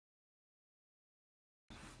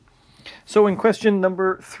So in question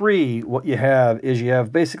number 3, what you have is you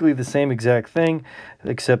have basically the same exact thing,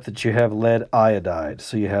 except that you have lead iodide.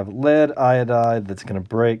 So you have lead iodide that's going to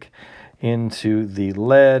break into the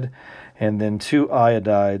lead, and then 2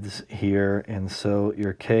 iodides here, and so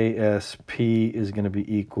your KSP is going to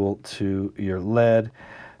be equal to your lead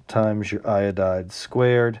times your iodide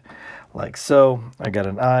squared, like so. I got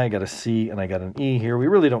an I, I got a C, and I got an E here. We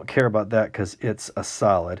really don't care about that because it's a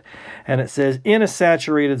solid. And it says, in a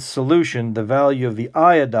saturated solution, the value of the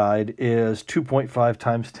iodide is 2.5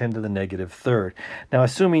 times 10 to the negative third. Now,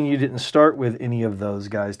 assuming you didn't start with any of those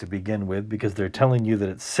guys to begin with, because they're telling you that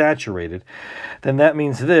it's saturated, then that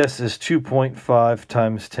means this is 2.5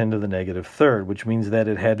 times 10 to the negative third, which means that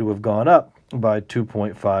it had to have gone up by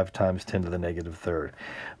 2.5 times 10 to the negative third.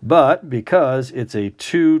 But because it's a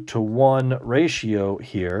 2-to-1 ratio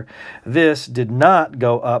here, this did not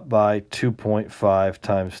go up by 2.5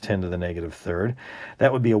 times 10 to the negative third.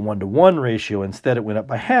 That would be a 1-to-1 ratio. Instead, it went up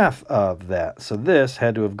by half of that. So this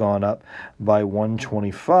had to have gone up by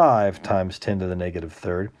 125 times 10 to the negative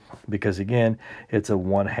third, because again, it's a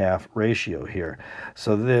 1/2 ratio here.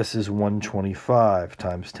 So this is 125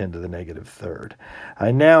 times 10 to the negative third.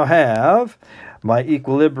 I now have my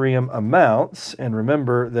equilibrium amounts, and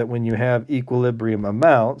remember that when you have equilibrium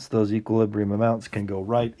amounts, those equilibrium amounts can go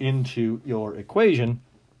right into your equation.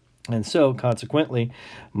 And so, consequently,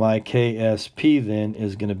 my KSP then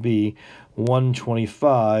is going to be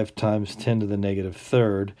 125 times 10 to the negative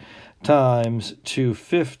third times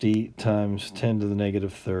 250 times 10 to the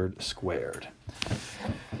negative third squared.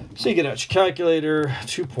 So you get out your calculator,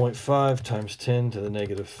 2.5 times 10 to the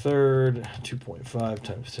negative third, 2.5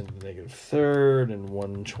 times 10 to the negative third, and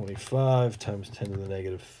 125 times 10 to the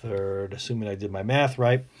negative third. Assuming I did my math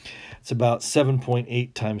right, it's about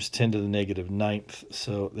 7.8 times 10 to the negative ninth.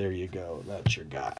 So there you go. That's your guy.